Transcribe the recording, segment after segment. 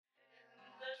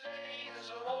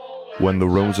When the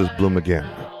Roses Bloom Again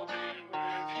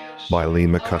by Lee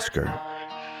McCusker.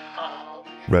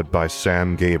 Read by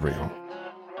Sam Gabriel.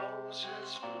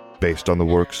 Based on the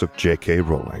works of J.K.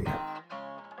 Rowling.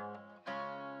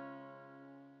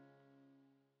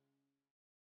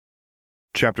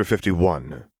 Chapter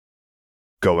 51.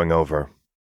 Going Over.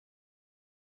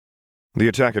 The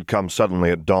attack had come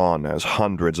suddenly at dawn as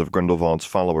hundreds of Grindelwald's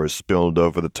followers spilled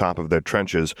over the top of their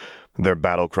trenches, their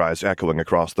battle cries echoing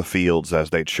across the fields as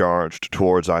they charged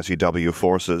towards ICW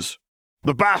forces.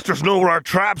 "The bastards know where our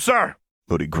traps are,"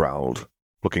 Moody growled,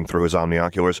 looking through his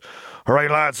omnioculars. "All right,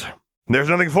 lads, there's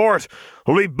nothing for it.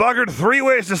 We'll be buggered 3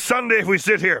 ways to Sunday if we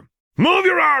sit here. Move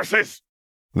your arses!"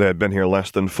 They had been here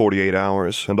less than 48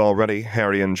 hours, and already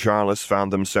Harry and Charles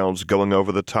found themselves going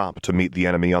over the top to meet the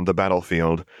enemy on the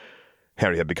battlefield.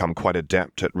 Harry had become quite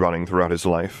adept at running throughout his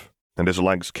life, and his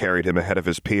legs carried him ahead of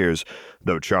his peers,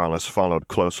 though Charles followed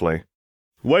closely.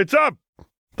 "Wait up!"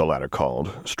 the latter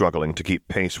called, struggling to keep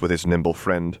pace with his nimble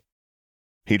friend.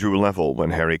 He drew level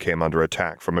when Harry came under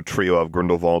attack from a trio of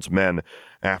Grindelwald's men,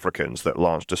 Africans that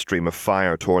launched a stream of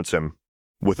fire towards him.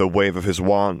 With a wave of his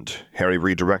wand, Harry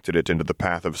redirected it into the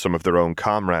path of some of their own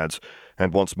comrades,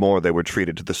 and once more they were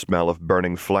treated to the smell of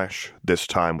burning flesh, this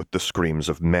time with the screams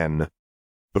of men.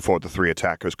 Before the 3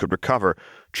 attackers could recover,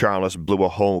 Charles blew a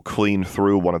hole clean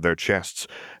through one of their chests,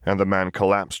 and the man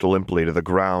collapsed limply to the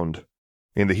ground.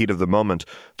 In the heat of the moment,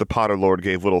 the Potter Lord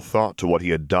gave little thought to what he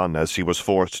had done as he was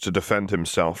forced to defend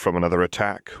himself from another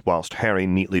attack, whilst Harry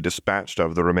neatly dispatched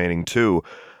of the remaining 2,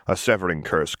 a severing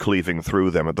curse cleaving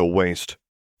through them at the waist.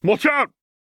 "Watch out!"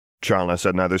 Charles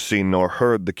had neither seen nor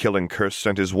heard the killing curse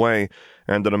sent his way,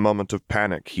 and in a moment of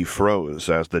panic he froze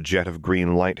as the jet of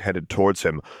green light headed towards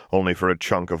him, only for a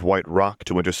chunk of white rock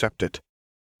to intercept it.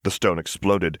 The stone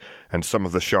exploded, and some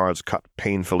of the shards cut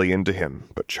painfully into him,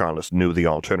 but Charles knew the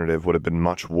alternative would have been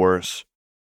much worse.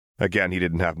 Again, he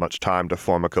didn't have much time to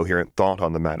form a coherent thought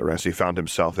on the matter as he found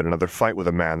himself in another fight with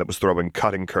a man that was throwing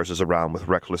cutting curses around with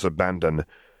reckless abandon.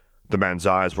 The man's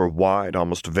eyes were wide,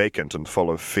 almost vacant, and full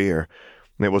of fear.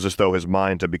 It was as though his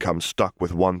mind had become stuck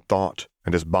with one thought,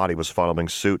 and his body was following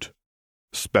suit.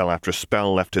 Spell after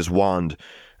spell left his wand,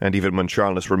 and even when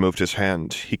Charles removed his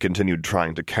hand, he continued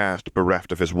trying to cast,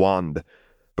 bereft of his wand.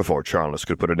 Before Charles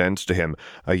could put an end to him,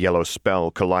 a yellow spell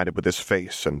collided with his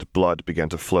face, and blood began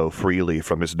to flow freely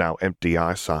from his now empty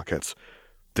eye sockets.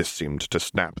 This seemed to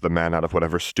snap the man out of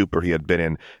whatever stupor he had been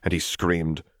in, and he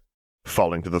screamed.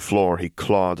 Falling to the floor, he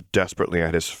clawed desperately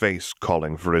at his face,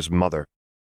 calling for his mother.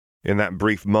 In that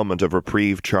brief moment of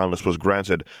reprieve Charles was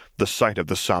granted, the sight of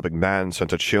the sobbing man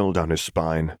sent a chill down his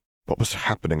spine. What was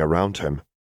happening around him?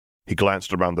 He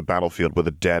glanced around the battlefield where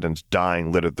the dead and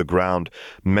dying littered the ground,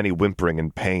 many whimpering in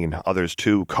pain, others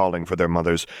too calling for their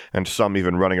mothers, and some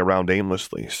even running around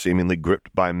aimlessly, seemingly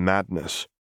gripped by madness.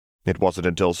 It wasn't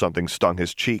until something stung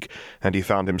his cheek, and he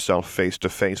found himself face to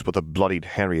face with a bloodied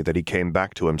Harry, that he came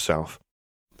back to himself.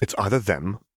 "It's either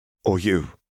them or you,"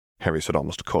 Harry said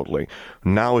almost coldly.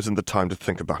 "Now isn't the time to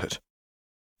think about it."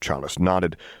 Charles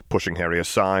nodded, pushing Harry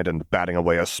aside and batting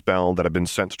away a spell that had been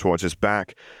sent towards his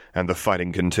back, and the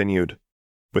fighting continued.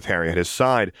 With Harry at his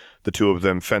side, the 2 of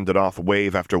them fended off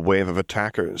wave after wave of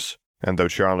attackers, and though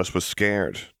Charles was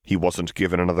scared, he wasn't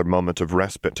given another moment of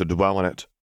respite to dwell on it.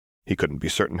 He couldn't be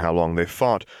certain how long they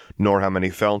fought, nor how many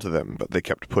fell to them, but they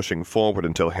kept pushing forward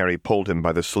until Harry pulled him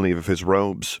by the sleeve of his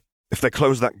robes. "If they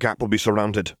close that gap, we'll be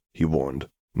surrounded," he warned,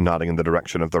 nodding in the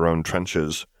direction of their own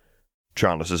trenches.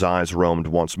 Charles's eyes roamed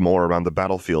once more around the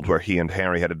battlefield where he and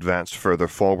Harry had advanced further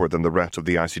forward than the rest of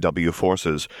the ICW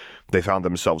forces. They found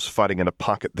themselves fighting in a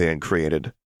pocket they had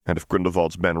created, and if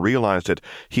Grindelwald's men realized it,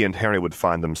 he and Harry would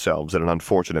find themselves in an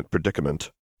unfortunate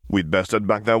predicament. "We'd best head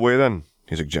back that way, then,"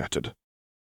 he suggested.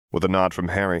 With a nod from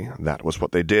Harry, that was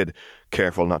what they did,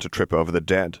 careful not to trip over the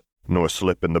dead, nor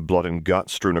slip in the blood and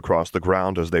guts strewn across the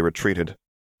ground as they retreated.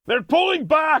 "They're pulling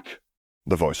back!"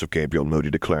 the voice of Gabriel Moody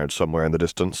declared somewhere in the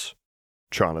distance.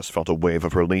 Charles felt a wave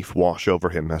of relief wash over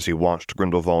him as he watched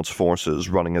Grindelwald's forces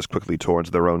running as quickly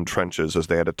towards their own trenches as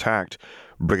they had attacked,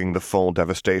 bringing the full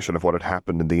devastation of what had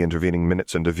happened in the intervening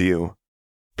minutes into view.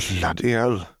 "Bloody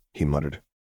hell," he muttered.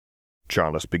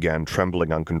 Charles began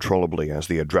trembling uncontrollably as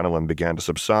the adrenaline began to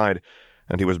subside,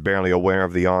 and he was barely aware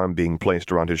of the arm being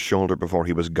placed around his shoulder before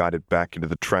he was guided back into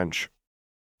the trench.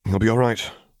 "He'll be all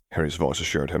right," Harry's voice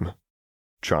assured him.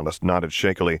 Charles nodded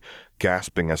shakily,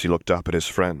 gasping as he looked up at his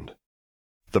friend.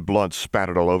 The blood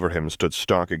spattered all over him stood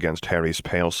stark against Harry's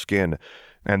pale skin,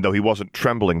 and though he wasn't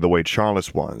trembling the way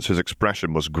Charles was, his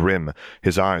expression was grim,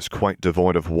 his eyes quite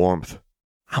devoid of warmth.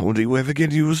 "How do you ever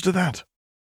get used to that?"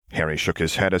 Harry shook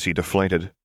his head as he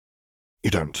deflated. "You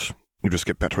don't. You just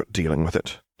get better at dealing with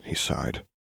it," he sighed.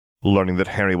 Learning that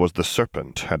Harry was the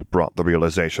Serpent had brought the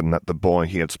realization that the boy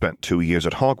he had spent 2 years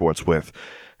at Hogwarts with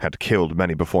had killed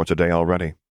many before today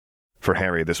already. For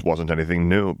Harry, this wasn't anything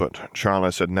new, but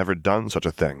Charles had never done such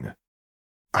a thing.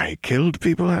 "I killed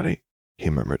people, Harry," he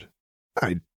murmured.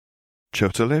 "I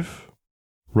chose to live,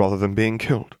 rather than being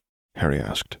killed," Harry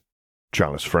asked.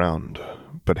 Charles frowned,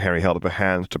 but Harry held up a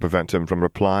hand to prevent him from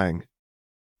replying.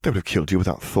 "They would have killed you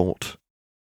without thought.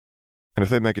 And if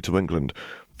they make it to England,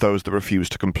 those that refuse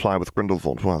to comply with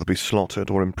Grindelwald will either be slaughtered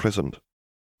or imprisoned.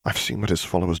 I've seen what his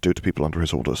followers do to people under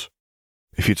his orders.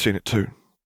 If you'd seen it too,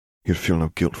 you'd feel no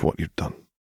guilt for what you'd done."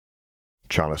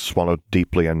 Charles swallowed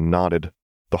deeply and nodded,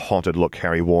 the haunted look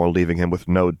Harry wore leaving him with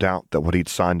no doubt that what he'd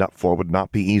signed up for would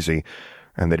not be easy,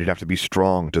 and that he'd have to be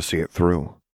strong to see it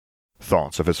through.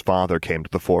 Thoughts of his father came to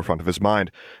the forefront of his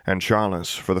mind, and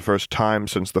Charles, for the first time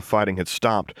since the fighting had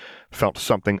stopped, felt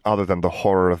something other than the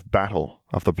horror of battle,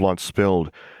 of the blood spilled,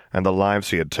 and the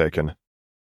lives he had taken.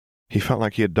 He felt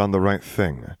like he had done the right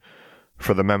thing,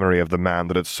 for the memory of the man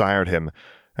that had sired him,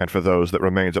 and for those that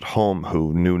remained at home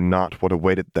who knew not what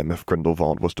awaited them if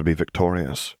Grindelwald was to be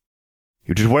victorious.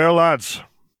 "You did well, lads,"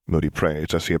 Moody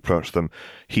praised as he approached them,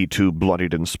 he too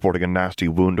bloodied and sporting a nasty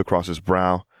wound across his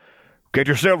brow. "Get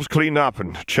yourselves cleaned up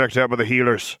and checked out by the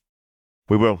healers."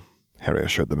 "We will," Harry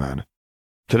assured the man.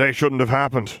 "Today shouldn't have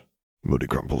happened," Moody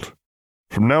grumbled.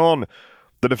 "From now on,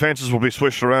 the defenses will be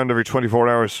switched around every 24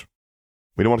 hours.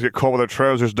 We don't want to get caught with our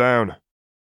trousers down."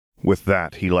 With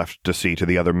that, he left to see to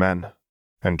the other men,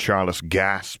 and Charles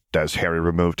gasped as Harry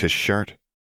removed his shirt.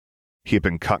 He had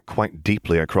been cut quite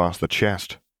deeply across the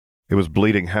chest. It was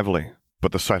bleeding heavily,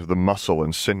 but the sight of the muscle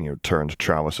and sinew turned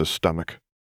Charles's stomach.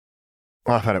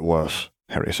 "I've had it worse,"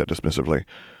 Harry said dismissively,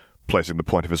 placing the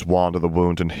point of his wand on the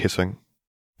wound and hissing.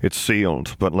 It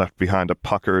sealed, but left behind a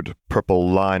puckered, purple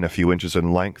line a few inches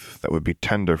in length that would be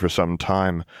tender for some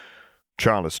time.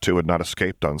 Charles, too, had not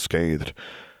escaped unscathed.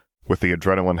 With the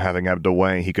adrenaline having ebbed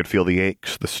away, he could feel the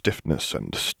aches, the stiffness,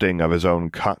 and sting of his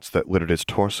own cuts that littered his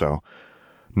torso.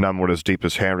 None were as deep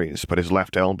as Harry's, but his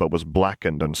left elbow was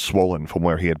blackened and swollen from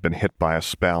where he had been hit by a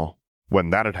spell.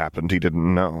 When that had happened, he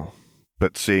didn't know,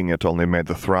 but seeing it only made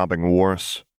the throbbing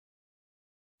worse.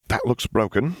 "That looks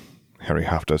broken," Harry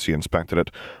huffed as he inspected it,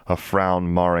 a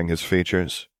frown marring his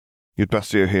features. "You'd best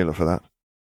see a healer for that.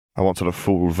 I once had a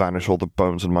fool vanish all the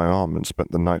bones in my arm and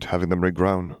spent the night having them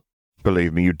regrown.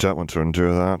 Believe me, you don't want to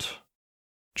endure that."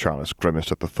 Charles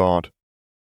grimaced at the thought.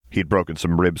 He'd broken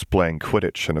some ribs playing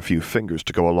Quidditch and a few fingers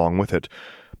to go along with it,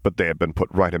 but they had been put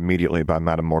right immediately by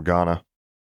Madame Morgana.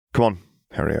 "Come on,"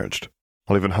 Harry urged.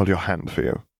 "I'll even hold your hand for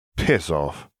you." "Piss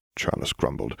off," Charles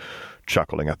grumbled,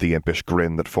 chuckling at the impish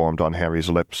grin that formed on Harry's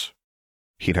lips.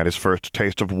 He'd had his first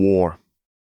taste of war,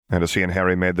 and as he and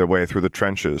Harry made their way through the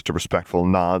trenches to respectful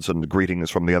nods and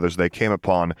greetings from the others they came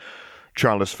upon,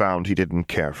 Charles found he didn't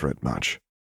care for it much.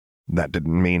 That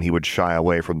didn't mean he would shy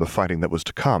away from the fighting that was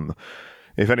to come.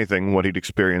 If anything, what he'd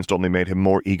experienced only made him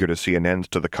more eager to see an end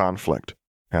to the conflict,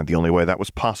 and the only way that was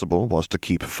possible was to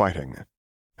keep fighting.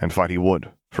 And fight he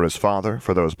would, for his father,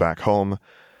 for those back home,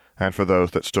 and for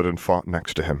those that stood and fought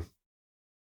next to him.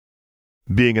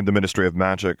 Being in the Ministry of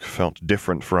Magic felt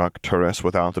different for Arcturus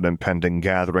without an impending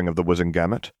gathering of the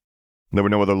Wizengamot. There were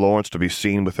no other lords to be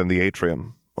seen within the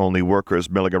atrium, only workers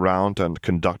milling around and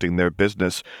conducting their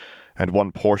business, and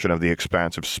one portion of the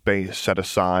expanse of space set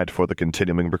aside for the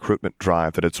continuing recruitment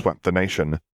drive that had swept the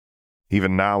nation.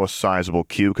 Even now a sizable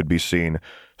queue could be seen,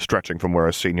 stretching from where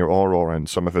a senior Auror and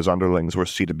some of his underlings were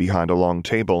seated behind a long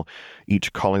table,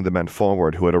 each calling the men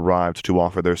forward who had arrived to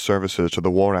offer their services to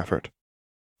the war effort.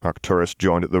 Arcturus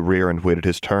joined at the rear and waited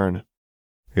his turn.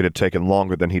 It had taken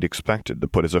longer than he'd expected to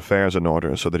put his affairs in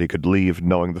order so that he could leave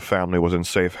knowing the family was in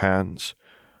safe hands.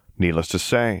 Needless to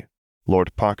say,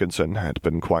 Lord Parkinson had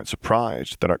been quite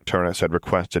surprised that Arcturus had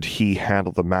requested he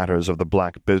handle the matters of the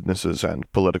black businesses and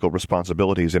political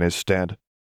responsibilities in his stead.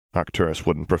 Arcturus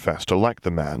wouldn't profess to like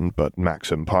the man, but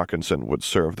Maxim Parkinson would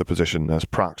serve the position as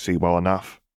proxy well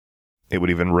enough. It would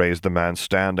even raise the man's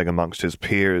standing amongst his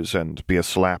peers and be a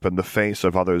slap in the face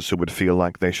of others who would feel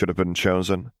like they should have been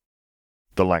chosen.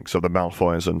 The likes of the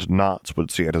Malfoys and Knots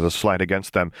would see it as a slight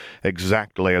against them,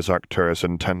 exactly as Arcturus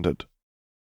intended.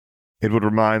 It would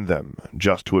remind them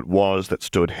just who it was that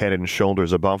stood head and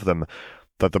shoulders above them,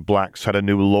 that the Blacks had a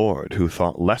new lord who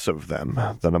thought less of them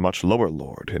than a much lower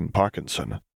lord in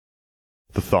Parkinson.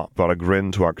 The thought brought a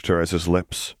grin to Arcturus's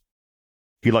lips.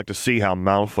 He'd like to see how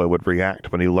Malfoy would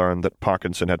react when he learned that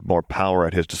Parkinson had more power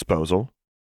at his disposal.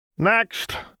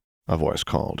 "Next!" a voice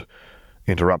called,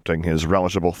 interrupting his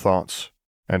relishable thoughts,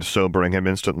 and sobering him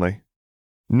instantly.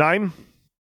 "Name?"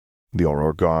 the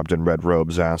Auror garbed in red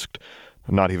robes asked,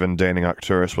 not even deigning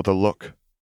Arcturus with a look.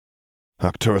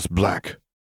 Arcturus Black.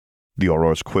 The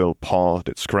Auror's quill paused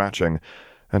its scratching,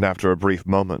 and after a brief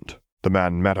moment, the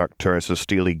man met Arcturus's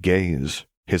steely gaze,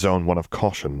 his own one of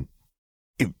caution.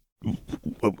 "You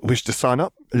wish to sign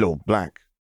up, Lord Black?"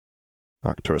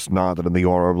 Arcturus nodded, and the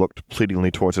Auror looked pleadingly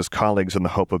towards his colleagues in the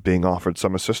hope of being offered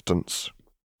some assistance.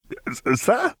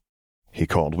 "Sir?" he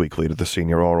called weakly to the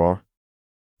senior Auror.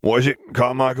 "What is it,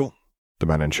 Carmichael?" the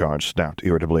man in charge snapped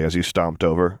irritably as he stomped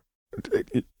over.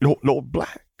 Lord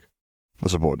Black," the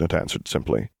subordinate answered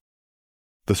simply.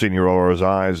 The senior Auror's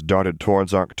eyes darted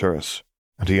towards Arcturus,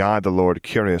 and he eyed the lord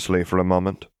curiously for a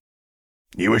moment.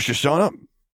 "You wish to sign up?"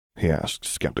 he asked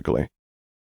skeptically.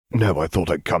 "No, I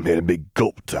thought I'd come here and be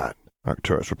gulped at,"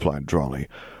 Arcturus replied dryly.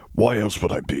 "Why else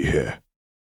would I be here?"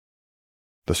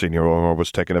 The senior Auror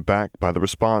was taken aback by the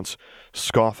response,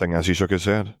 scoffing as he shook his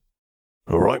head.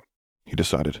 "All right," he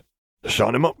decided.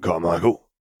 "Sign him up, Carmichael,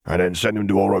 and then send him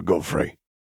to Auror Godfrey.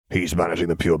 He's managing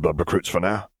the pure blood recruits for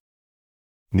now."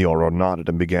 The Auror nodded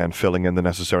and began filling in the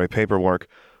necessary paperwork,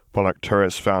 while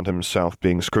Arcturus found himself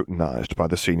being scrutinized by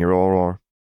the senior Auror.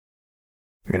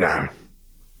 "You know,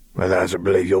 whether I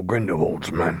believe you're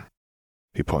Grindelwald's man,"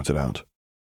 he pointed out.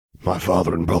 "My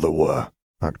father and brother were,"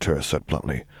 Arcturus said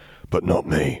bluntly, "but not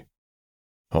me.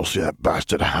 I'll see that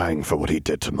bastard hang for what he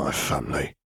did to my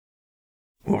family."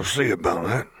 "We'll see about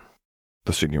that,"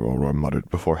 the senior Auror muttered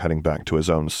before heading back to his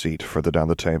own seat further down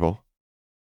the table.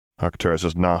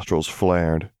 Arcturus's nostrils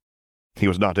flared. He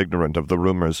was not ignorant of the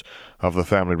rumors of the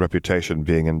family reputation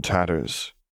being in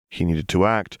tatters. He needed to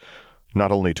act,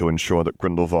 not only to ensure that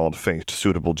Grindelwald faced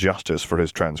suitable justice for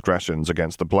his transgressions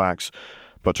against the Blacks,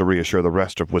 but to reassure the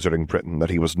rest of Wizarding Britain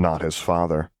that he was not his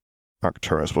father.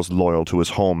 Arcturus was loyal to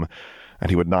his home,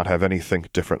 and he would not have any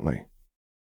think differently.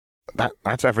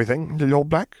 That's everything, Lord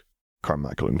Black,"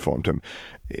 Carmichael informed him.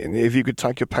 "If you could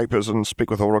take your papers and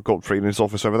speak with Auror Godfrey in his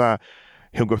office over there,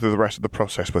 he'll go through the rest of the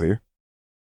process with you."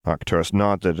 Arcturus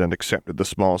nodded and accepted the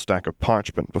small stack of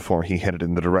parchment before he headed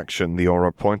in the direction the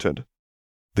Auror pointed.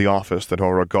 The office that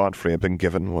Auror Godfrey had been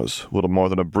given was little more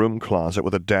than a broom closet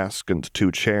with a desk and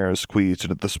 2 chairs squeezed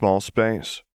into the small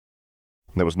space.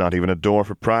 There was not even a door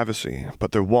for privacy,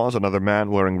 but there was another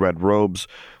man wearing red robes,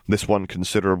 this one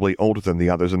considerably older than the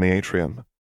others in the atrium.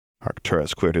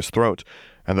 Arcturus cleared his throat,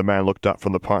 and the man looked up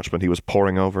from the parchment he was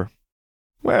poring over.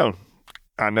 "Well,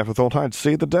 I never thought I'd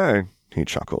see the day," he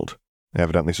chuckled,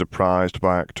 evidently surprised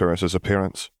by Arcturus's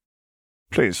appearance.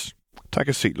 "Please, take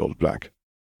a seat, Lord Black."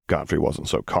 Godfrey wasn't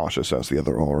so cautious as the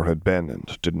other Auror had been,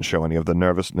 and didn't show any of the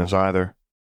nervousness either.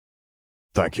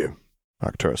 "Thank you,"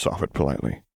 Arcturus offered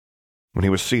politely. When he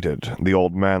was seated, the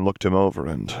old man looked him over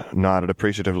and nodded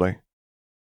appreciatively.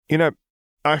 "You know,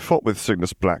 I fought with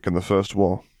Cygnus Black in the First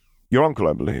War. Your uncle,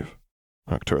 I believe."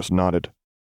 Arcturus nodded.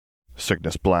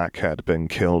 Cygnus Black had been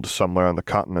killed somewhere on the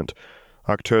continent.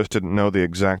 Arcturus didn't know the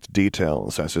exact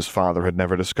details, as his father had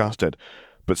never discussed it,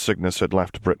 but Cygnus had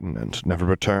left Britain and never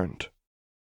returned.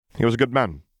 "He was a good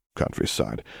man," Godfrey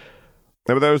sighed.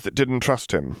 "There were those that didn't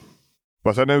trust him,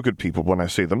 but I know good people when I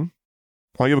see them.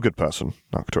 Are you a good person,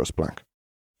 Arcturus Black?"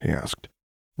 he asked,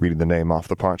 reading the name off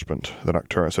the parchment that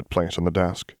Arcturus had placed on the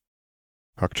desk.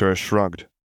 Arcturus shrugged.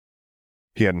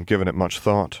 He hadn't given it much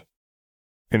thought.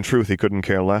 In truth, he couldn't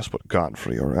care less what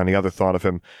Godfrey or any other thought of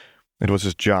him. It was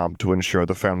his job to ensure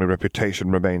the family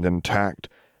reputation remained intact,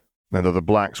 and though the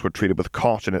Blacks were treated with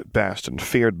caution at best and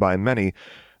feared by many,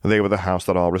 they were the house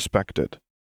that all respected.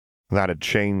 That had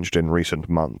changed in recent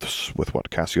months, with what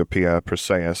Cassiopeia,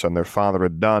 Perseus, and their father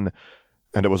had done,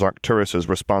 and it was Arcturus's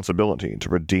responsibility to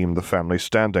redeem the family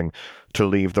standing, to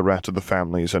leave the rest of the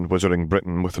families in Wizarding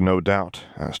Britain with no doubt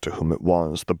as to whom it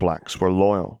was the Blacks were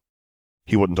loyal.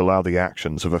 He wouldn't allow the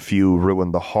actions of a few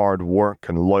ruin the hard work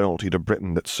and loyalty to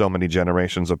Britain that so many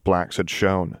generations of Blacks had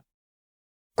shown.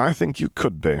 "I think you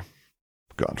could be,"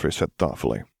 Godfrey said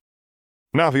thoughtfully.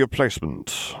 "Now for your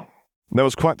placement. There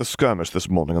was quite the skirmish this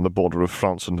morning on the border of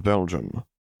France and Belgium.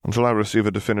 Until I receive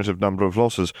a definitive number of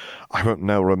losses, I won't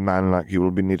know where a man like you will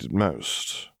be needed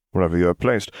most. Wherever you are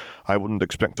placed, I wouldn't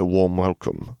expect a warm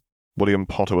welcome. William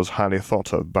Potter was highly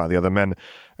thought of by the other men,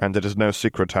 and it is no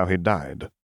secret how he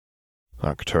died."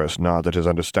 Arcturus nodded his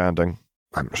understanding.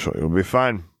 "I'm sure you'll be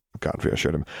fine," Godfrey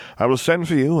assured him. "I will send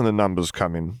for you when the numbers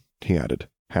come in," he added,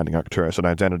 handing Arcturus an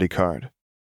identity card.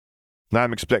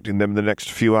 "I'm expecting them in the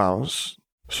next few hours,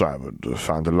 so I would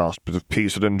find the last bit of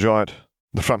peace and enjoy it.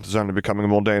 The front is only becoming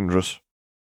more dangerous."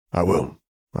 "I will,"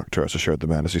 Arcturus assured the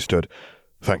man as he stood.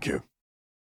 "Thank you."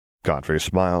 Godfrey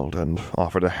smiled and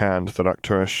offered a hand that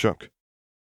Arcturus shook.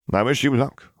 "I wish you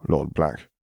luck, Lord Black,"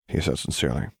 he said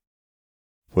sincerely.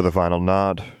 With a final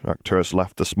nod, Arcturus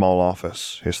left the small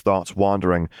office, his thoughts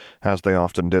wandering, as they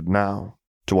often did now,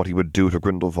 to what he would do to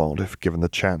Grindelwald if given the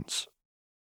chance.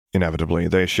 Inevitably,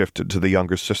 they shifted to the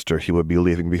younger sister he would be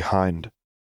leaving behind.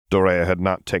 Dorea had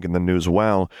not taken the news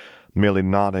well, merely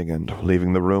nodding and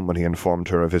leaving the room when he informed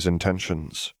her of his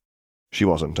intentions. She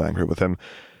wasn't angry with him.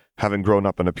 Having grown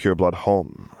up in a pureblood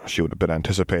home, she would have been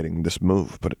anticipating this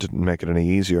move, but it didn't make it any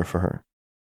easier for her.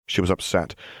 She was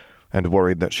upset and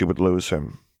worried that she would lose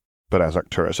him. But as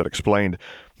Arcturus had explained,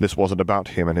 this wasn't about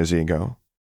him and his ego.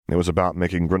 It was about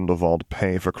making Grindelwald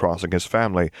pay for crossing his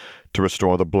family to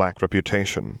restore the black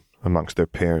reputation amongst their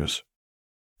peers.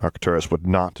 Arcturus would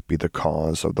not be the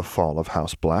cause of the fall of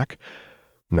House Black.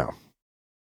 No.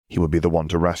 He would be the one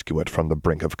to rescue it from the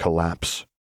brink of collapse.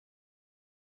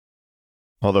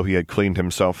 Although he had cleaned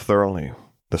himself thoroughly,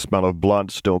 the smell of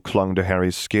blood still clung to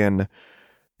Harry's skin.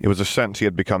 It was a scent he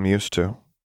had become used to,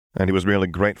 and he was merely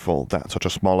grateful that such a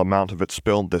small amount of it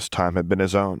spilled this time had been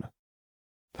his own.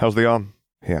 "How's the arm?"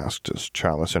 he asked as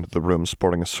Chalice entered the room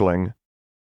sporting a sling.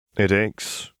 "It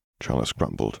aches," Chalice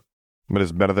grumbled, "but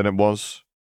it's better than it was."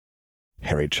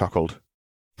 Harry chuckled.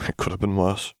 "It could have been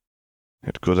worse."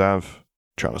 "It could have,"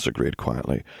 Chalice agreed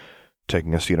quietly,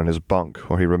 taking a seat on his bunk,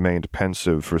 where he remained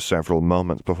pensive for several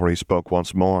moments before he spoke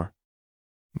once more.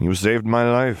 "You saved my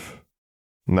life.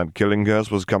 That killing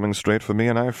curse was coming straight for me,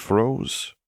 and I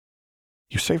froze."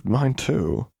 "You saved mine,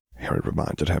 too," Harry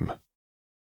reminded him.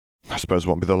 "I suppose it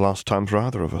won't be the last time for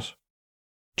either of us."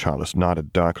 Chalice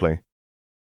nodded darkly.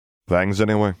 "Thanks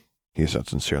anyway," he said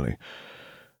sincerely.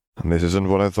 "And this isn't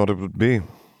what I thought it would be.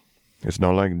 It's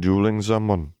not like dueling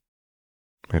someone."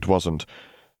 It wasn't,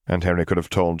 and Harry could have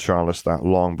told Chalice that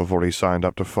long before he signed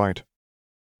up to fight.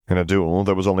 In a duel,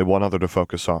 there was only one other to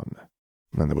focus on,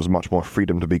 and there was much more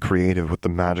freedom to be creative with the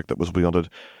magic that was wielded.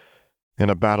 In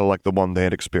a battle like the one they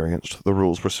had experienced, the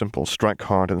rules were simple: strike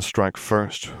hard and strike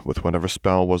first, with whatever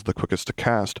spell was the quickest to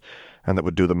cast, and that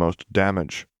would do the most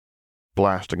damage.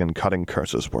 Blasting and cutting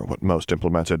curses were what most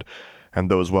implemented, and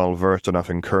those well-versed enough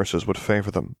in curses would favor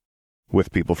them.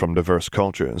 With people from diverse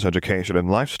cultures, education, and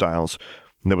lifestyles,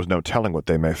 there was no telling what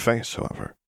they may face,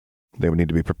 however. They would need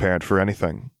to be prepared for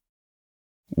anything.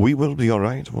 "We will be all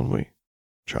right, won't we?"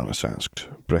 Chalice asked,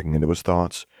 breaking into his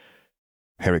thoughts.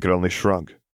 Harry could only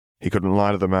shrug. He couldn't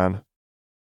lie to the man.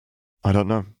 "I don't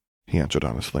know," he answered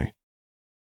honestly.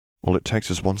 "All it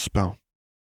takes is one spell."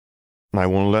 "I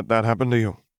won't let that happen to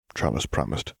you," Chalice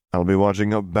promised. "I'll be watching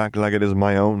your back like it is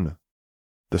my own."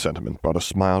 The sentiment brought a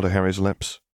smile to Harry's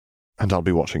lips. "And I'll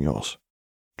be watching yours."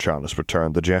 Chalice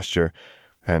returned the gesture,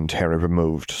 and Harry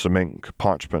removed some ink,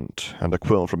 parchment, and a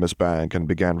quill from his bag and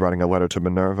began writing a letter to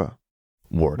Minerva.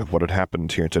 Word of what had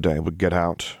happened here today would get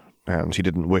out, and he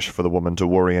didn't wish for the woman to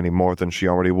worry any more than she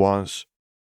already was.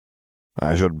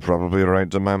 "I should probably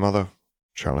write to my mother,"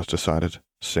 Chalice decided,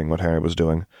 seeing what Harry was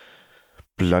doing.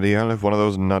 "Bloody hell, if one of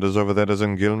those nutters over there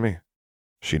doesn't kill me.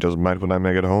 She does might when I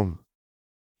make it home."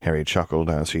 Harry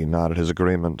chuckled as he nodded his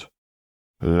agreement.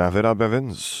 "Laugh it up,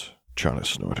 Evans,"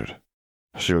 Chalice snorted.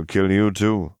 "She'll kill you,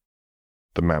 too."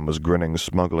 The man was grinning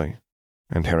smugly,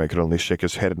 and Harry could only shake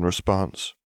his head in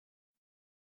response.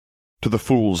 To the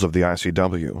fools of the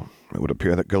ICW, it would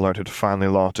appear that Gellert had finally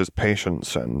lost his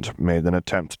patience and made an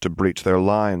attempt to breach their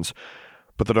lines,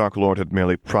 but the Dark Lord had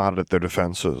merely prodded at their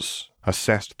defenses,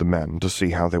 assessed the men to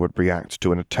see how they would react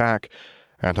to an attack,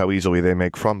 and how easily they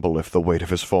may crumble if the weight of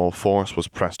his full force was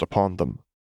pressed upon them.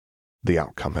 The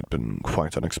outcome had been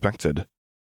quite unexpected.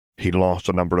 He'd lost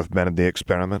a number of men in the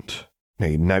experiment,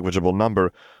 a negligible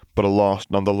number, but a loss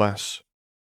nonetheless.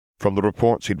 From the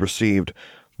reports he'd received,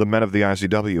 the men of the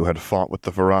ICW had fought with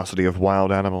the ferocity of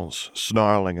wild animals,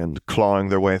 snarling and clawing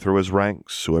their way through his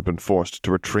ranks who had been forced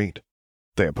to retreat.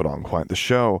 They had put on quite the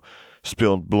show,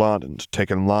 spilled blood and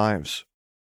taken lives.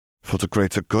 "For the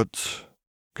greater good,"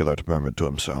 Gellert murmured to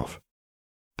himself.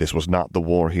 This was not the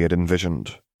war he had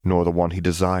envisioned, nor the one he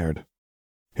desired.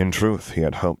 In truth, he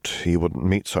had hoped he wouldn't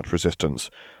meet such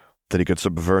resistance, that he could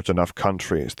subvert enough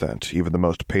countries that even the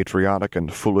most patriotic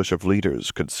and foolish of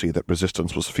leaders could see that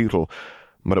resistance was futile,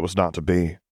 but it was not to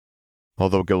be.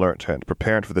 Although Gellert had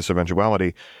prepared for this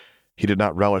eventuality, he did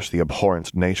not relish the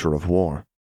abhorrent nature of war.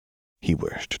 He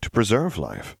wished to preserve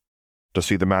life, to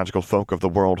see the magical folk of the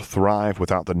world thrive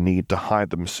without the need to hide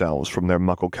themselves from their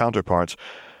Muggle counterparts,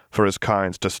 for his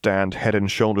kind to stand head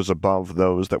and shoulders above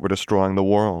those that were destroying the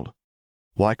world.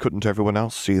 Why couldn't everyone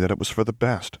else see that it was for the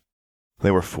best?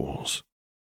 They were fools,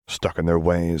 stuck in their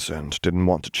ways and didn't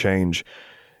want to change,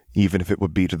 even if it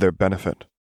would be to their benefit.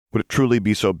 Would it truly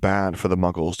be so bad for the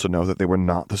Muggles to know that they were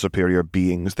not the superior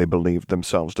beings they believed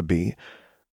themselves to be?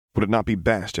 Would it not be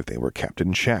best if they were kept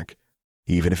in check,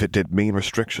 even if it did mean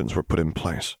restrictions were put in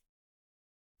place?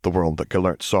 The world that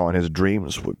Gellert saw in his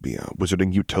dreams would be a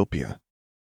wizarding utopia.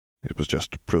 It was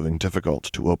just proving difficult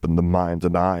to open the minds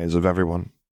and eyes of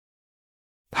everyone.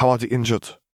 "How are the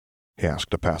injured?" he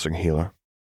asked a passing healer.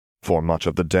 For much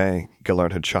of the day,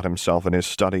 Gillard had shut himself in his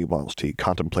study whilst he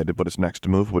contemplated what his next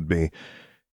move would be.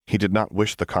 He did not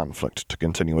wish the conflict to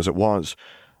continue as it was,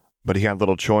 but he had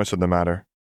little choice in the matter.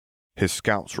 His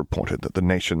scouts reported that the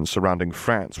nations surrounding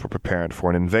France were prepared for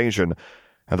an invasion,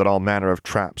 and that all manner of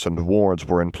traps and wards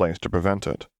were in place to prevent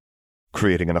it.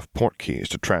 Creating enough port keys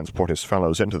to transport his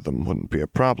fellows into them wouldn't be a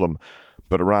problem,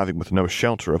 but arriving with no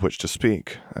shelter of which to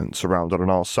speak, and surrounded on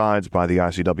all sides by the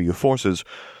ICW forces,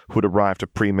 who would arrive to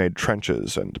pre-made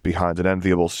trenches and behind an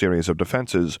enviable series of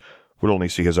defenses, would only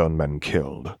see his own men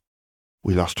killed.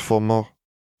 "We lost 4 more,"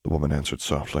 the woman answered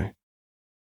softly.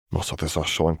 "Most others are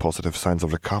showing positive signs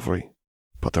of recovery,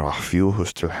 but there are few who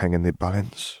still hang in the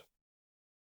balance."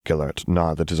 Gillard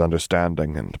nodded his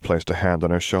understanding and placed a hand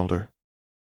on her shoulder.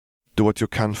 "Do what you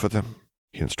can for them,"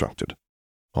 he instructed,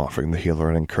 offering the healer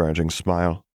an encouraging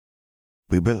smile.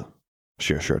 "We will,"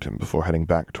 she assured him before heading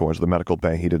back towards the medical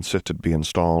bay he'd insisted be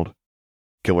installed.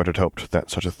 Gillard had hoped that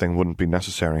such a thing wouldn't be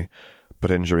necessary,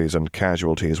 but injuries and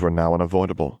casualties were now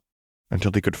unavoidable.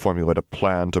 Until he could formulate a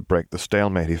plan to break the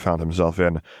stalemate he found himself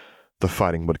in, the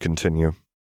fighting would continue.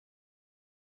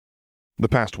 The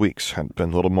past weeks had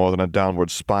been little more than a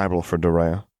downward spiral for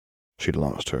Dorea. She'd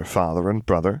lost her father and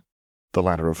brother, the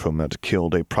latter of whom had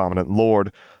killed a prominent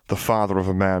lord, the father of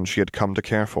a man she had come to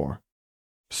care for.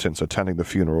 Since attending the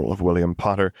funeral of William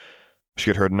Potter, she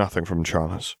had heard nothing from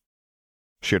Charles.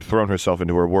 She had thrown herself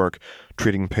into her work,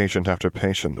 treating patient after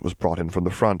patient that was brought in from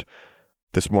the front,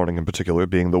 this morning in particular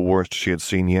being the worst she had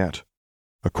seen yet.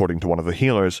 According to one of the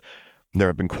healers, there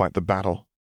had been quite the battle,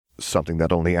 something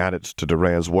that only added to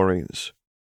Dorea's worries.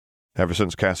 Ever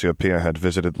since Cassiopeia had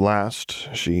visited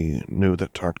last, she knew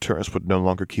that Arcturus would no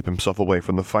longer keep himself away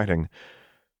from the fighting.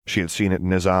 She had seen it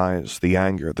in his eyes, the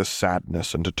anger, the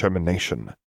sadness, and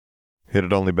determination. It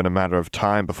had only been a matter of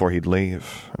time before he'd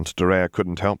leave, and Dorea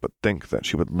couldn't help but think that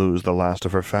she would lose the last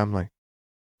of her family.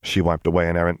 She wiped away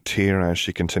an errant tear as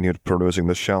she continued perusing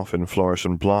the shelf in Flourish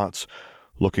and Blots,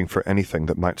 looking for anything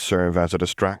that might serve as a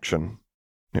distraction.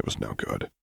 It was no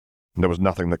good. There was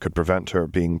nothing that could prevent her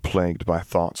being plagued by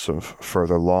thoughts of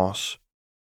further loss.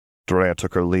 Dorea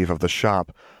took her leave of the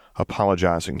shop,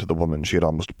 apologizing to the woman she had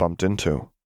almost bumped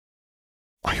into.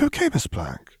 "Are you okay, Miss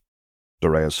Black?"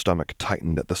 Dorea's stomach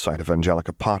tightened at the sight of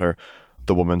Angelica Potter.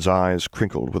 The woman's eyes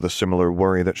crinkled with a similar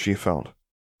worry that she felt,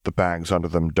 the bags under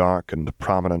them dark and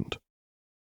prominent.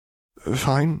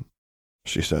 "Fine,"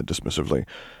 she said dismissively,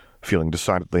 feeling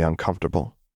decidedly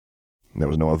uncomfortable. There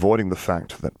was no avoiding the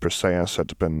fact that Perseus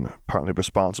had been partly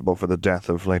responsible for the death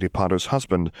of Lady Potter's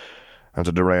husband, and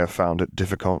Dorea found it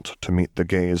difficult to meet the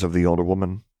gaze of the older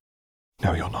woman.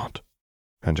 "No, you're not,"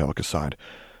 Angelica sighed.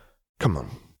 "Come on.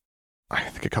 I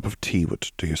think a cup of tea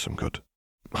would do you some good.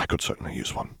 I could certainly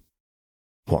use one."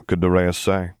 What could Dorea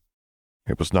say?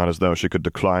 It was not as though she could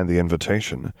decline the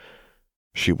invitation.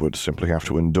 She would simply have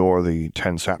to endure the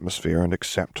tense atmosphere and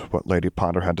accept what Lady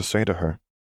Potter had to say to her.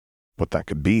 What that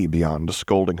could be beyond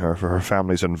scolding her for her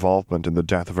family's involvement in the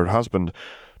death of her husband,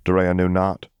 Dorea knew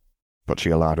not, but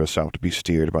she allowed herself to be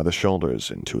steered by the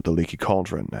shoulders into the leaky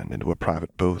cauldron and into a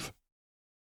private booth.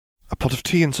 "A pot of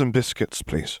tea and some biscuits,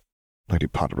 please," Lady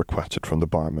Potter requested from the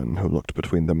barman, who looked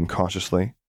between them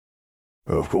cautiously.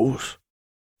 "Of course,"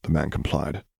 the man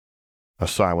complied, a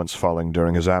silence falling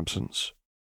during his absence.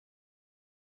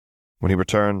 When he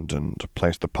returned and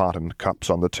placed the pot and cups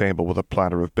on the table with a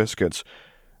platter of biscuits,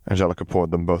 Angelica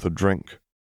poured them both a drink.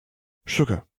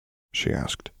 "Sugar?" she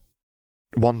asked.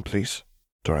 "One, please,"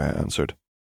 Dorea answered.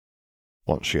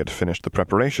 Once she had finished the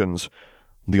preparations,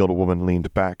 the older woman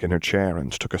leaned back in her chair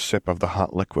and took a sip of the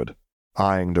hot liquid,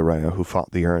 eyeing Dorea, who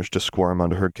fought the urge to squirm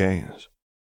under her gaze.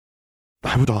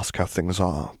 "I would ask how things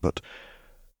are, but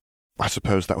I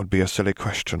suppose that would be a silly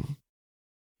question.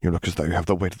 You look as though you have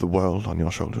the weight of the world on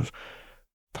your shoulders.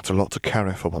 That's a lot to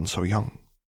carry for one so young."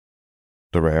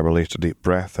 Dorea released a deep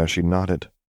breath as she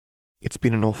nodded. "It's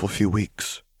been an awful few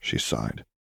weeks," she sighed,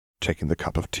 taking the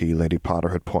cup of tea Lady Potter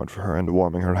had poured for her and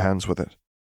warming her hands with it.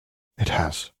 "It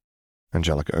has,"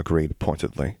 Angelica agreed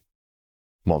pointedly.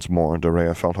 Once more,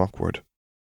 Dorea felt awkward.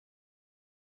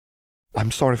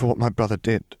 "I'm sorry for what my brother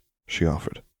did," she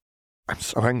offered. "I'm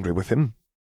so angry with him."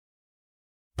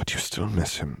 "But you still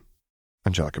miss him,"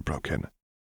 Angelica broke in.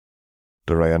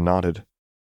 Dorea nodded.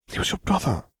 "He was your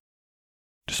brother.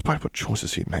 Despite what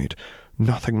choices he made,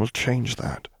 nothing will change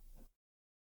that."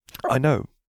 "I know.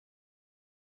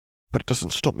 But it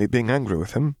doesn't stop me being angry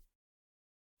with him."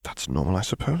 "That's normal, I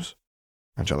suppose,"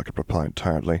 Angelica replied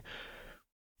tiredly.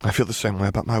 "I feel the same way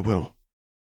about my will.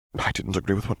 I didn't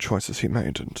agree with what choices he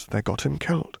made, and they got him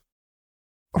killed."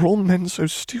 Are all men so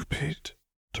stupid?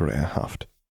 Dorea huffed.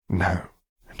 No,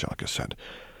 Angelica said,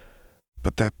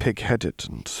 but they're pig-headed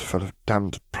and full of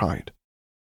damned pride.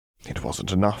 It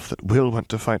wasn't enough that Will went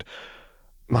to fight.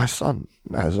 My son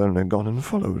has only gone and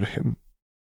followed him.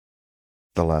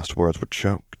 The last words were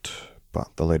choked,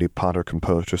 but the Lady Potter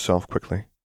composed herself quickly.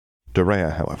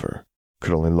 Dorea, however,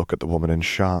 could only look at the woman in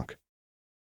shock.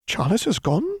 Charles has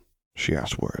gone? She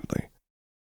asked worriedly.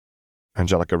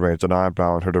 Angelica raised an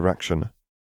eyebrow in her direction.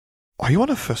 Are you on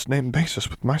a first-name basis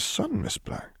with my son, Miss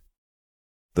Black?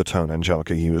 The tone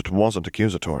Angelica used wasn't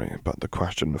accusatory, but the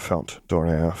question felt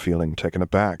Dorea feeling taken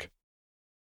aback.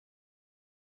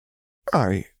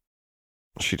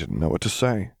 She didn't know what to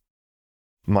say.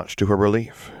 Much to her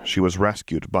relief, she was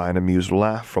rescued by an amused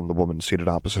laugh from the woman seated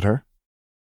opposite her.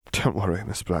 Don't worry,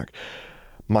 Miss Black.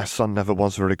 My son never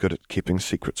was very good at keeping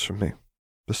secrets from me.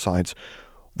 Besides,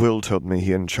 Will told me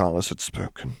he and Charles had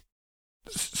spoken.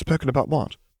 Spoken about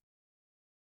what?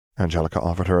 Angelica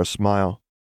offered her a smile.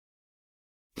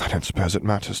 I don't suppose it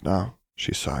matters now,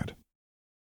 she sighed.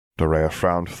 Dorea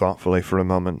frowned thoughtfully for a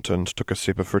moment and took a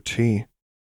sip of her tea.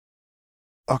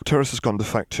 Arcturus has gone to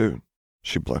fight too,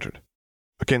 she blurted.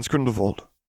 Against Grindelwald.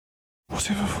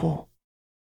 Whatever for?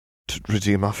 To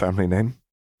redeem our family name,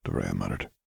 Dorea muttered.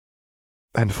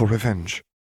 And for revenge.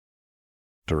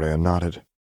 Dorea nodded.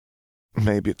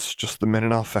 Maybe it's just the men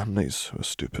in our families who are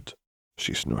stupid,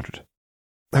 she snorted.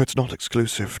 Oh, it's not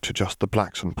exclusive to just the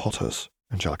Blacks and Potters,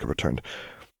 Angelica returned.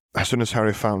 As soon as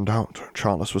Harry found out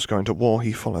Charles was going to war,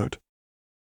 he followed.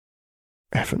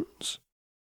 Evans?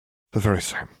 The very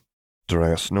same,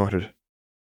 Dorea snorted.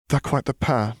 They're quite the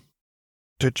pair.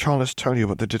 Did Charles tell you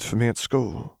what they did for me at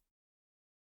school?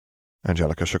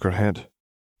 Angelica shook her head.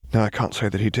 No, I can't say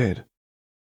that he did.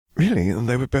 Really?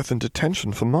 They were both in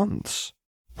detention for months.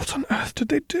 What on earth did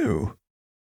they do?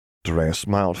 Dorea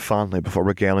smiled fondly before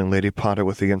regaling Lady Potter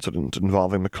with the incident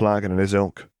involving McLaggen and his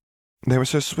ilk. They were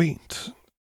so sweet.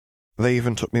 They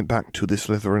even took me back to the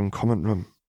Slytherin common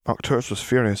room. Arcturus was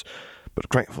furious, but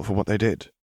grateful for what they did.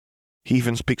 He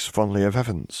even speaks fondly of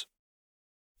Evans.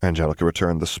 Angelica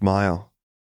returned the smile.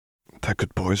 They're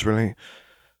good boys, really.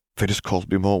 They just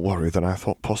caused me more worry than I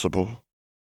thought possible.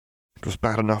 It was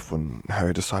bad enough when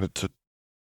Harry decided to...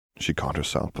 She caught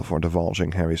herself before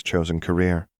divulging Harry's chosen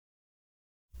career.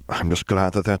 I'm just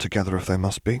glad that they're together if they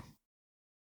must be.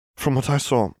 From what I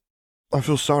saw, I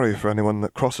feel sorry for anyone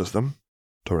that crosses them,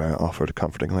 Dorea offered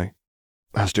comfortingly.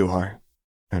 As do I,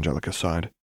 Angelica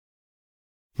sighed.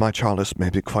 My Charles may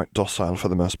be quite docile for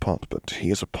the most part, but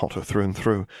he is a Potter through and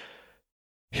through.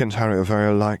 He and Harry are very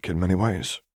alike in many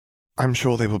ways. I'm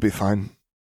sure they will be fine.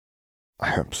 I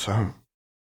hope so,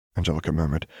 Angelica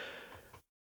murmured.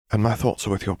 And my thoughts are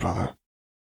with your brother.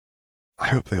 I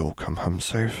hope they all come home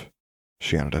safe,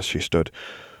 she added as she stood.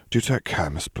 Do take care,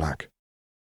 Miss Black.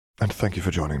 And thank you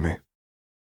for joining me.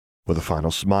 With a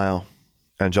final smile,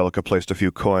 Angelica placed a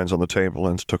few coins on the table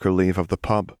and took her leave of the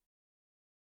pub.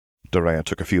 Dorea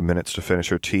took a few minutes to finish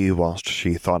her tea whilst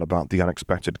she thought about the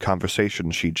unexpected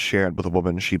conversation she'd shared with a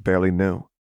woman she barely knew.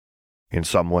 In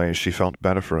some ways, she felt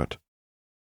better for it.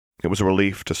 It was a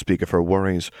relief to speak of her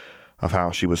worries, of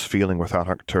how she was feeling without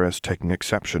Arcturus taking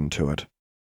exception to it.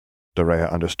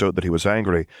 Dorea understood that he was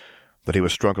angry, that he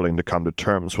was struggling to come to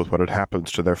terms with what had happened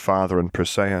to their father and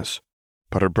Perseus,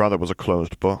 but her brother was a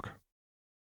closed book.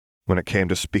 When it came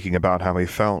to speaking about how he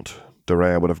felt,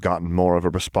 Dorea would have gotten more of a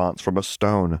response from a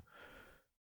stone.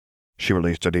 She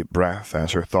released a deep breath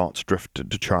as her thoughts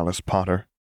drifted to Charles Potter.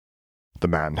 The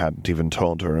man hadn't even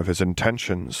told her of his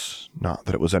intentions, not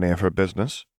that it was any of her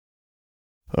business.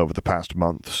 Over the past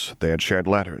months, they had shared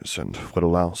letters and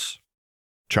little else.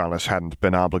 Charles hadn't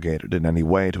been obligated in any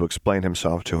way to explain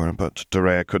himself to her, but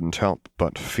Dorea couldn't help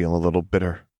but feel a little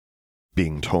bitter.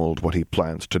 Being told what he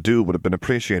planned to do would have been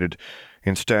appreciated.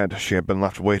 Instead, she had been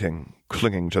left waiting,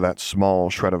 clinging to that small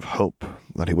shred of hope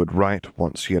that he would write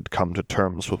once he had come to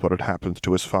terms with what had happened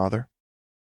to his father.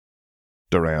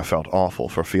 Dorea felt awful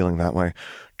for feeling that way.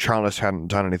 Charles hadn't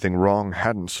done anything wrong,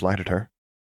 hadn't slighted her.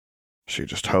 She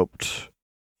just hoped,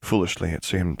 foolishly it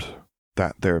seemed,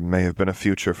 that there may have been a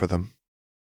future for them.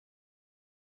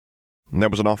 There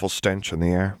was an awful stench in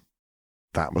the air.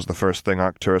 That was the first thing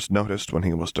Arcturus noticed when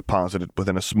he was deposited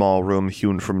within a small room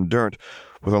hewn from dirt,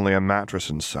 with only a mattress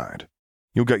inside.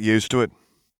 You'll get used to it,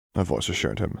 a voice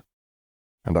assured him.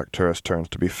 And Arcturus turns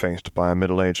to be faced by a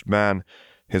middle-aged man,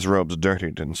 his robes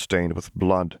dirtied and stained with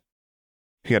blood.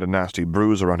 He had a nasty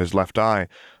bruise around his left eye,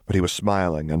 but he was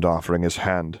smiling and offering his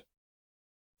hand.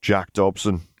 Jack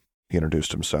Dobson, he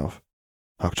introduced himself.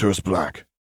 Arcturus Black.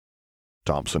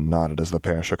 Dobson nodded as the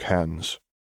pair shook hands.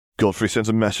 Godfrey sends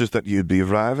a message that you'd be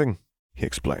arriving, he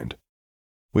explained.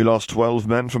 We lost 12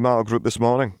 men from our group this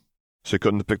morning, so he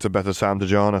couldn't have picked a better time to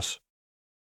join us."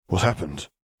 "What happened?"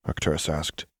 Arcturus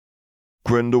asked.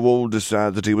 "Grindelwald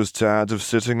decided that he was tired of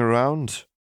sitting around.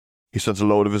 He sent a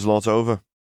load of his lot over,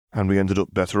 and we ended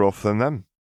up better off than them."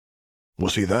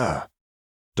 "Was he there?"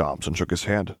 Dobson shook his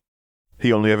head.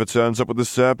 "He only ever turns up with the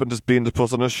Serpent as being to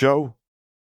put on a show."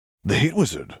 "The Heat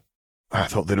Wizard? I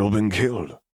thought they'd all been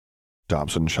killed."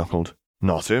 Dobson chuckled.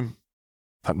 "Not him.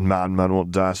 That madman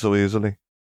won't die so easily."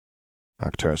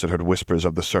 Arcturus had heard whispers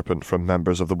of the Serpent from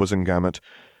members of the Wizengamot.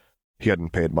 He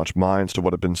hadn't paid much mind to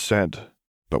what had been said,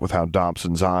 but with how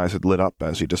Dobson's eyes had lit up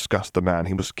as he discussed the man,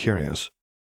 he was curious.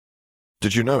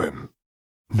 "Did you know him?"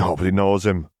 "Nobody knows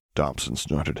him," Dobson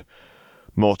snorted.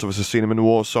 "Most of us have seen him in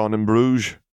Warsaw and in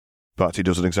Bruges, but he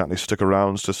doesn't exactly stick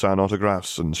around to sign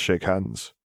autographs and shake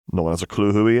hands. No one has a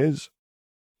clue who he is.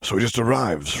 So he just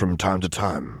arrives from time to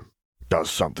time, does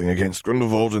something against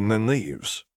Grindelwald, and then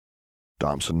leaves."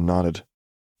 Dobson nodded.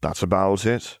 "That's about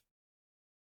it.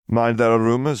 Mind, there are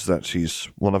rumors that he's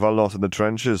one of our lot in the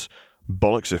trenches.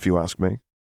 Bollocks, if you ask me.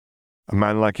 A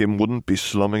man like him wouldn't be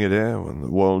slumming it here when the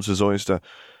world's his oyster.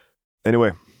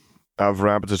 Anyway, I've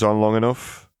rabbited it on long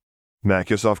enough.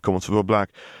 Make yourself comfortable,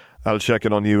 Black. I'll check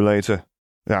in on you later.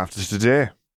 After today.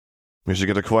 We should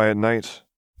get a quiet night,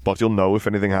 but you'll know if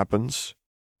anything happens.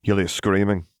 You'll hear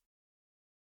screaming."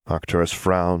 Arcturus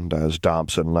frowned as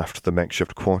Dobson left the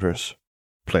makeshift quarters.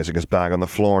 Placing his bag on the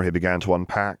floor, he began to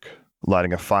unpack,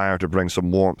 lighting a fire to bring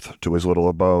some warmth to his little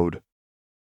abode.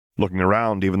 Looking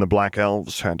around, even the Black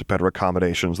Elves had better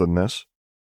accommodations than this.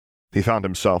 He found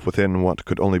himself within what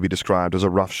could only be described as a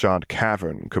roughshod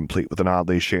cavern, complete with an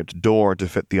oddly shaped door to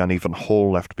fit the uneven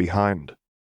hole left behind.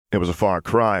 It was a far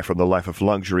cry from the life of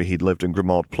luxury he'd lived in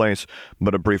Grimmauld Place,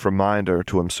 but a brief reminder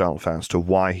to himself as to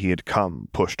why he had come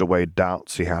pushed away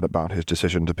doubts he had about his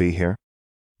decision to be here,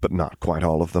 but not quite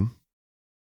all of them.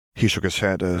 He shook his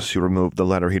head as he removed the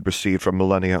letter he'd received from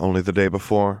Millennia only the day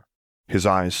before, his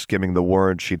eyes skimming the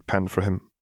words she'd penned for him.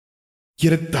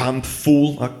 "You're a damned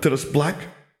fool, Arcturus Black.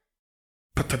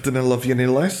 But I didn't love you any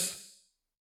less.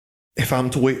 If I'm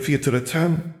to wait for you to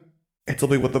return, it'll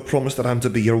be with the promise that I'm to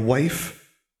be your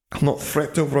wife. I'll not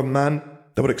fret over a man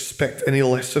that would expect any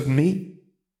less of me.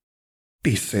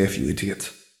 Be safe, you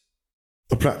idiot.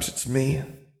 Or perhaps it's me,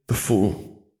 the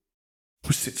fool,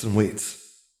 who sits and waits."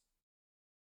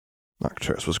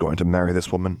 Arcturus was going to marry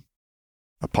this woman.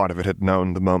 A part of it had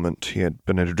known the moment he had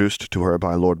been introduced to her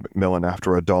by Lord Macmillan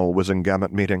after a dull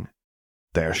Wizengamot meeting.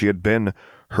 There she had been,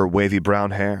 her wavy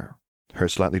brown hair, her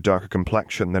slightly darker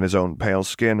complexion than his own pale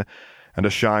skin, and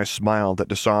a shy smile that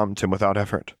disarmed him without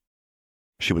effort.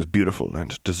 She was beautiful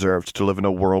and deserved to live in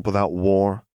a world without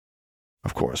war.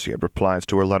 Of course, he had replied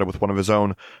to her letter with one of his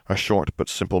own, a short but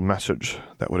simple message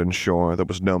that would ensure there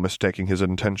was no mistaking his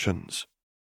intentions.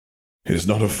 "It is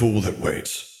not a fool that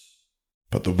waits,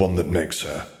 but the one that makes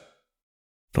her.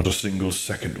 Not a single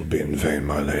second will be in vain,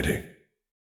 my lady.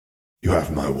 You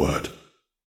have my word."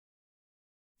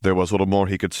 There was little more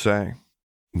he could say,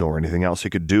 nor anything else he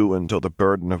could do until the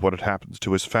burden of what had happened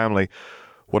to his family,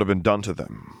 what had been done to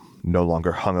them, no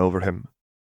longer hung over him.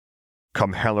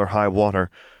 Come hell or high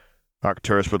water,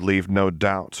 Arcturus would leave no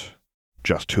doubt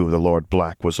just who the Lord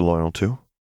Black was loyal to.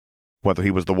 Whether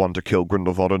he was the one to kill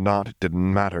Grindelwald or not, it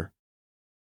didn't matter.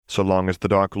 So long as the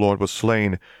Dark Lord was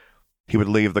slain, he would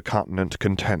leave the continent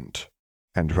content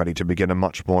and ready to begin a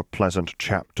much more pleasant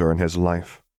chapter in his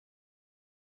life.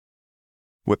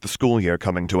 With the school year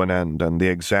coming to an end and the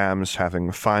exams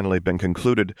having finally been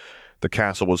concluded, the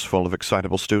castle was full of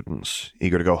excitable students,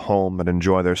 eager to go home and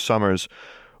enjoy their summers,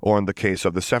 or in the case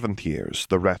of the 7th years,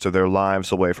 the rest of their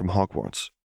lives away from Hogwarts.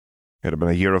 It had been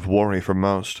a year of worry for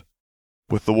most.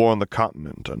 With the war on the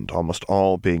continent and almost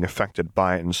all being affected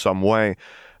by it in some way,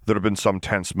 there had been some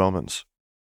tense moments.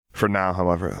 For now,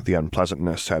 however, the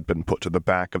unpleasantness had been put to the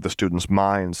back of the students'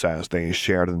 minds as they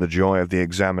shared in the joy of the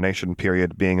examination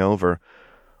period being over.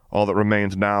 All that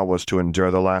remained now was to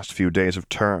endure the last few days of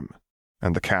term,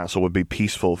 and the castle would be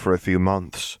peaceful for a few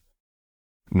months.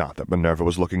 Not that Minerva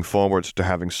was looking forward to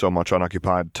having so much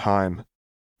unoccupied time.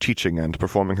 Teaching and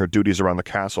performing her duties around the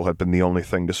castle had been the only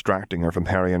thing distracting her from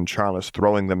Harry and Charles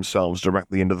throwing themselves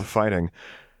directly into the fighting.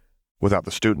 Without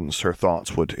the students, her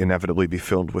thoughts would inevitably be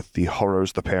filled with the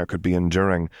horrors the pair could be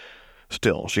enduring.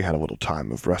 Still, she had a little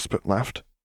time of respite left.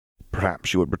 Perhaps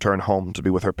she would return home to be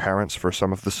with her parents for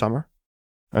some of the summer.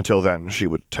 Until then, she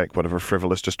would take whatever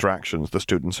frivolous distractions the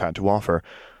students had to offer,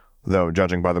 though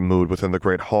judging by the mood within the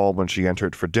great hall when she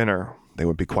entered for dinner, they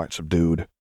would be quite subdued.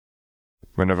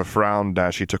 Minerva frowned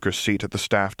as she took her seat at the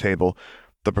staff table,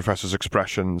 the professor's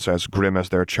expressions as grim as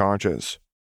their charges.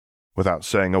 Without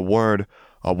saying a word,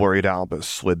 A worried Albus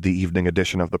slid the evening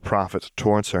edition of the Prophet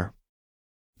towards her.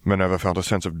 Minerva felt a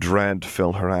sense of dread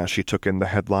fill her as she took in the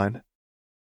headline.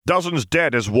 "Dozens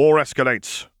dead as war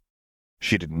escalates."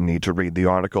 She didn't need to read the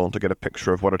article to get a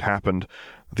picture of what had happened.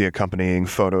 The accompanying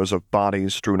photos of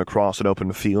bodies strewn across an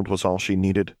open field was all she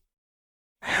needed.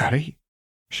 "Harry?"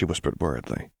 she whispered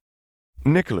worriedly.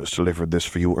 "Nicholas delivered this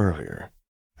for you earlier,"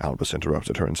 Albus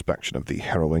interrupted her inspection of the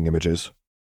harrowing images.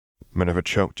 Minerva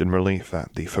choked in relief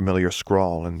at the familiar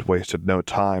scrawl and wasted no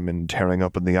time in tearing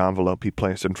open the envelope he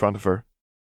placed in front of her.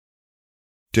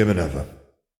 "Dear Minerva,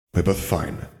 we're both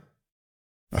fine.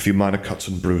 A few minor cuts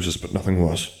and bruises, but nothing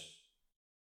worse.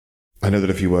 I know that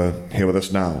if you were here with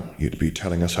us now, you'd be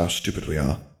telling us how stupid we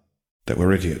are, that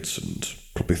we're idiots, and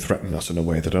probably threaten us in a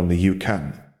way that only you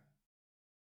can.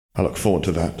 I look forward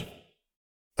to that.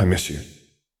 I miss you.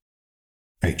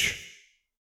 H."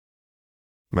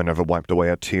 Minerva wiped away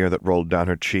a tear that rolled down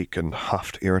her cheek and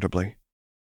huffed irritably.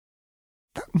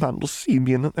 "That man will see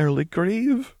me in an early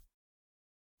grave."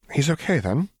 "He's okay,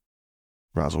 then?"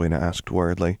 Rosalina asked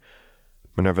worriedly.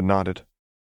 Minerva nodded.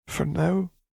 "For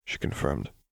now," she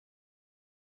confirmed.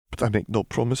 "But I make no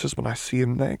promises when I see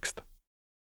him next."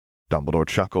 Dumbledore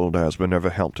chuckled as Minerva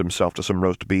helped himself to some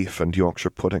roast beef and Yorkshire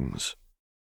puddings.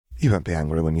 "You won't be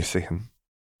angry when you see him,"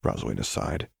 Rosalina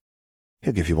sighed.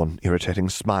 "He'll give you one irritating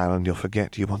smile and you'll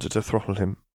forget you wanted to throttle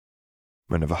him."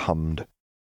 Minerva hummed.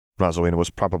 Rosalina was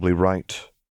probably right,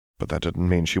 but that didn't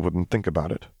mean she wouldn't think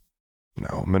about it.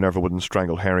 No, Minerva wouldn't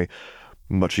strangle Harry,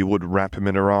 but she would wrap him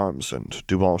in her arms and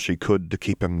do all she could to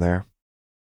keep him there.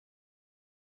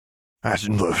 "That's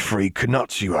the free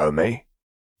knuts you owe me,"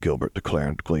 Gilbert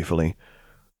declared gleefully.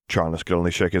 Charles could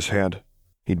only shake his head.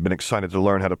 He'd been excited to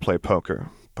learn how to play poker,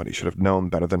 but he should have known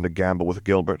better than to gamble with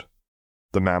Gilbert.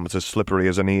 The man was as slippery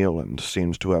as an eel and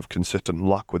seemed to have consistent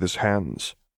luck with his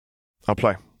hands. "I'll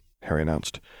play," Harry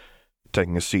announced,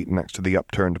 taking a seat next to the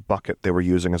upturned bucket they were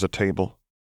using as a table.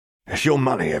 "It's your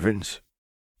money, Evans,"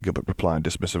 Gilbert replied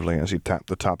dismissively as he tapped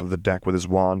the top of the deck with his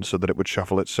wand so that it would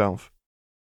shuffle itself.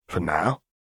 "For now?"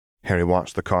 Harry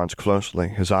watched the cards closely,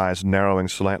 his eyes narrowing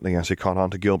slightly as he caught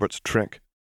on to Gilbert's trick.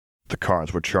 The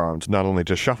cards were charmed not only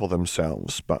to shuffle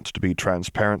themselves, but to be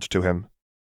transparent to him.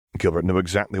 Gilbert knew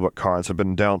exactly what cards had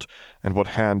been dealt and what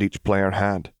hand each player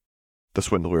had. The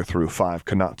swindler threw 5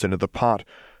 knuts into the pot,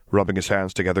 rubbing his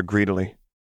hands together greedily.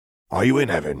 "Are you in,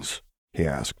 Evans?" he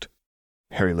asked.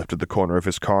 Harry lifted the corner of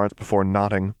his cards before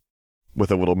nodding. With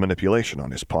a little manipulation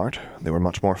on his part, they were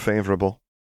much more favorable.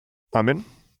 "I'm in,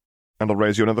 and I'll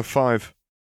raise you another 5.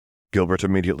 Gilbert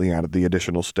immediately added the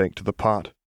additional stake to the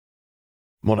pot.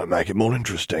 "Want to make it more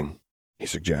interesting?" he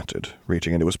suggested,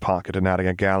 reaching into his pocket and adding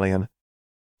a galleon.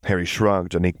 Harry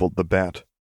shrugged and equaled the bet.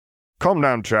 "Calm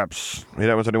down, chaps. You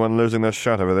don't want anyone losing their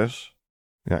shirt over this,"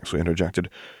 he actually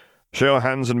interjected. "Show your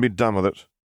hands and be done with it."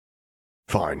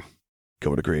 "Fine,"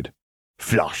 Gilbert agreed.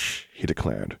 "Flush," he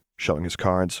declared, showing his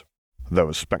cards.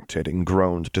 Those spectating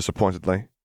groaned disappointedly.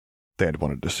 They had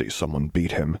wanted to see someone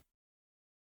beat him.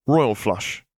 "Royal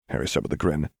flush," Harry said with a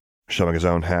grin, showing his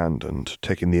own hand and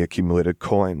taking the accumulated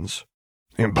coins.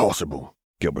 "Impossible,"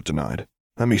 Gilbert denied.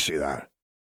 "Let me see that."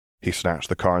 He snatched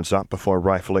the cards up before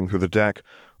rifling through the deck,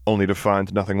 only to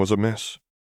find nothing was amiss.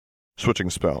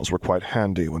 Switching spells were quite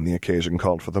handy when the occasion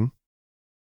called for them.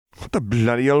 "What the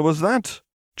bloody hell was that?"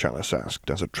 Chalice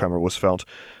asked as a tremor was felt,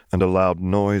 and a loud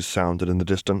noise sounded in the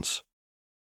distance.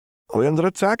 "Are we under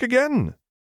attack again?"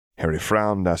 Harry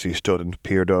frowned as he stood and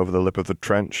peered over the lip of the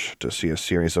trench to see a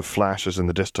series of flashes in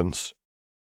the distance.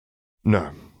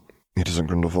 "No, it isn't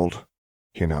Grindelwald,"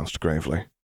 he announced gravely.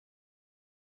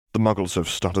 "The Muggles have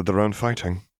started their own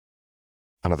fighting."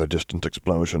 Another distant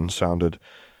explosion sounded,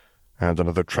 and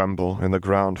another tremble in the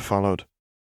ground followed.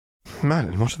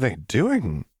 "Man, what are they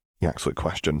doing?" Yaxley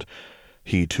questioned,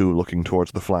 he too looking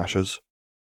towards the flashes.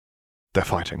 "They're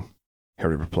fighting,"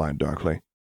 Harry replied darkly,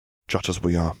 "just as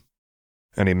we are."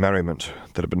 Any merriment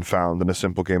that had been found in a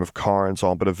simple game of cards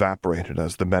all but evaporated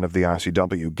as the men of the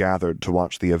ICW gathered to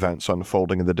watch the events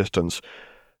unfolding in the distance,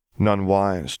 none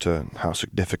wise to how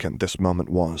significant this moment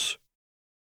was.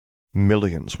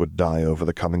 Millions would die over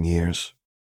the coming years.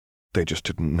 They just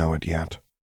didn't know it yet.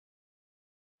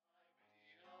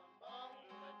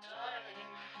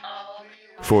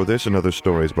 For this and other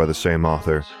stories by the same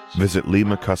author, visit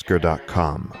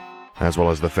leemccusker.com, as well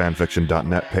as the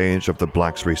fanfiction.net page of the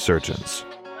Black's Resurgence.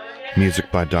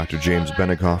 Music by Dr. James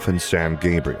Benegoff and Sam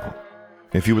Gabriel.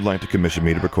 If you would like to commission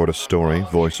me to record a story,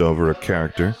 voiceover, or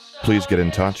character, please get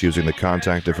in touch using the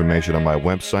contact information on my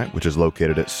website, which is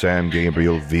located at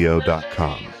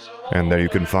samgabrielvo.com. And there you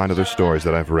can find other stories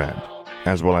that I've read,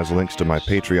 as well as links to my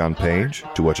Patreon page,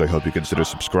 to which I hope you consider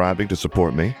subscribing to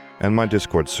support me, and my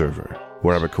Discord server,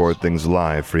 where I record things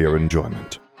live for your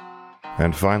enjoyment.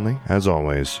 And finally, as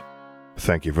always,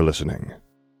 thank you for listening.